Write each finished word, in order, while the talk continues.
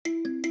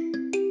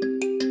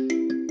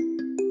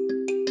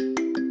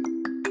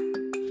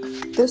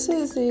This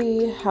is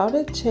the How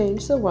to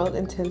Change the World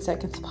in 10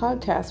 Seconds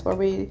podcast, where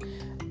we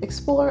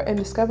explore and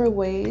discover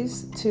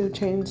ways to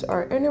change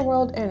our inner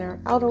world and our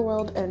outer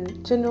world,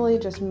 and generally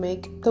just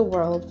make the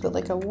world feel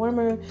like a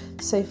warmer,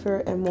 safer,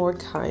 and more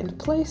kind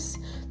place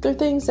through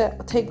things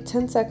that take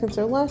 10 seconds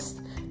or less,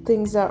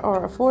 things that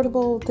are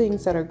affordable,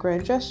 things that are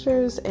grand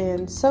gestures,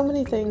 and so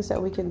many things that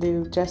we can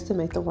do just to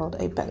make the world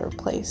a better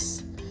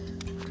place.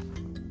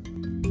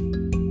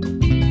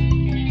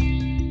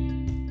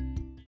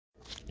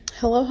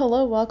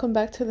 Hello, welcome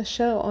back to the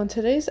show. On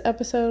today's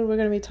episode, we're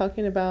going to be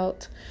talking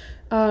about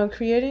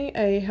creating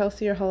a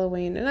healthier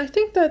Halloween. And I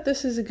think that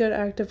this is a good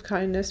act of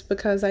kindness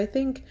because I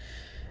think,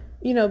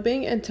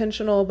 being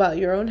intentional about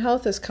your own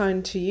health is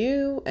kind to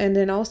you. And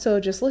then also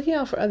just looking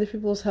out for other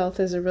people's health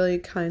is a really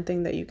kind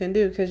thing that you can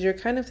do because you're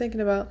kind of thinking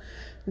about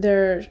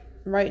their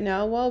right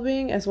now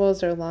well-being as well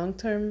as their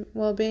long-term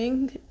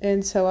well-being.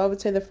 And so I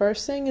would say the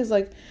first thing is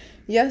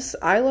yes,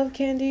 I love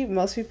candy.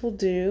 Most people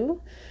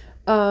do.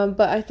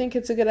 But I think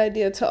it's a good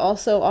idea to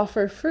also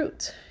offer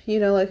fruit,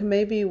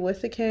 maybe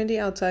with the candy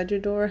outside your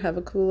door, have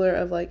a cooler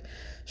of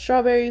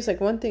strawberries.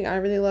 One thing I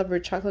really love are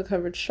chocolate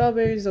covered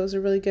strawberries. Those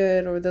are really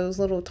good. Or those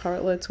little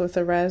tartlets with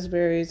the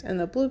raspberries and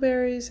the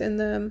blueberries in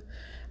them.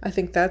 I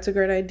think that's a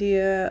great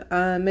idea.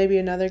 Maybe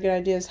another good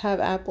idea is have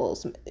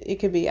apples. It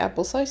could be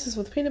apple slices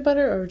with peanut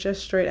butter or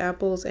just straight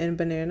apples and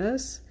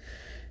bananas.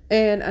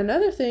 And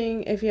another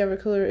thing, if you have a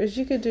cooler, is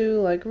you could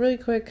do really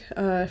quick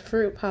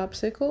fruit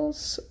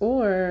popsicles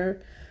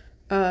or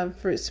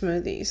fruit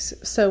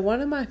smoothies. So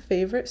one of my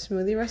favorite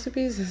smoothie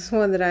recipes is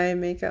one that I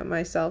make up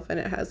myself, and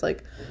it has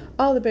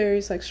all the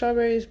berries, like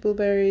strawberries,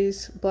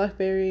 blueberries,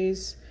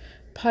 blackberries,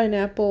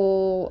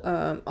 pineapple,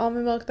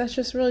 almond milk. That's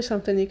just really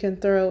something you can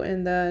throw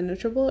in the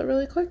NutriBullet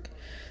really quick.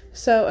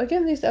 So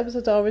again, these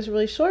episodes are always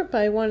really short,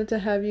 but I wanted to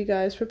have you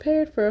guys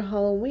prepared for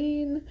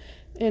Halloween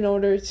in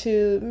order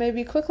to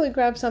maybe quickly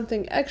grab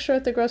something extra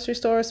at the grocery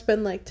store,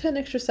 spend 10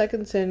 extra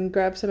seconds and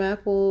grab some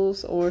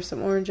apples or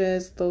some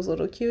oranges, those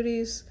little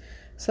cuties,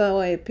 so that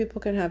way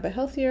people can have a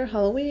healthier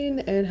Halloween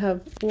and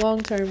have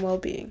long-term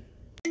well-being.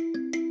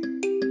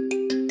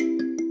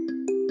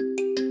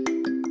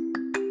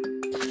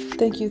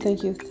 Thank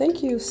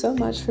you so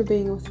much for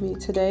being with me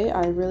today.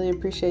 I really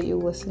appreciate you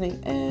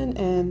listening in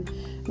and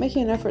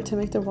making an effort to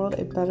make the world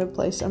a better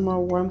place, a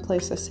more warm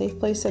place, a safe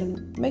place,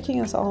 and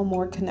making us all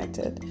more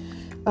connected.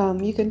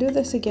 You can do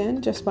this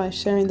again just by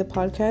sharing the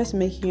podcast,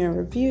 making a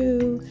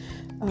review,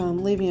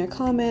 leaving a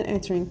comment,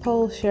 answering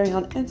polls, sharing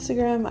on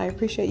Instagram. I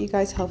appreciate you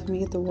guys helping me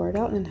get the word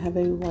out, and have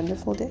a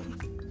wonderful day.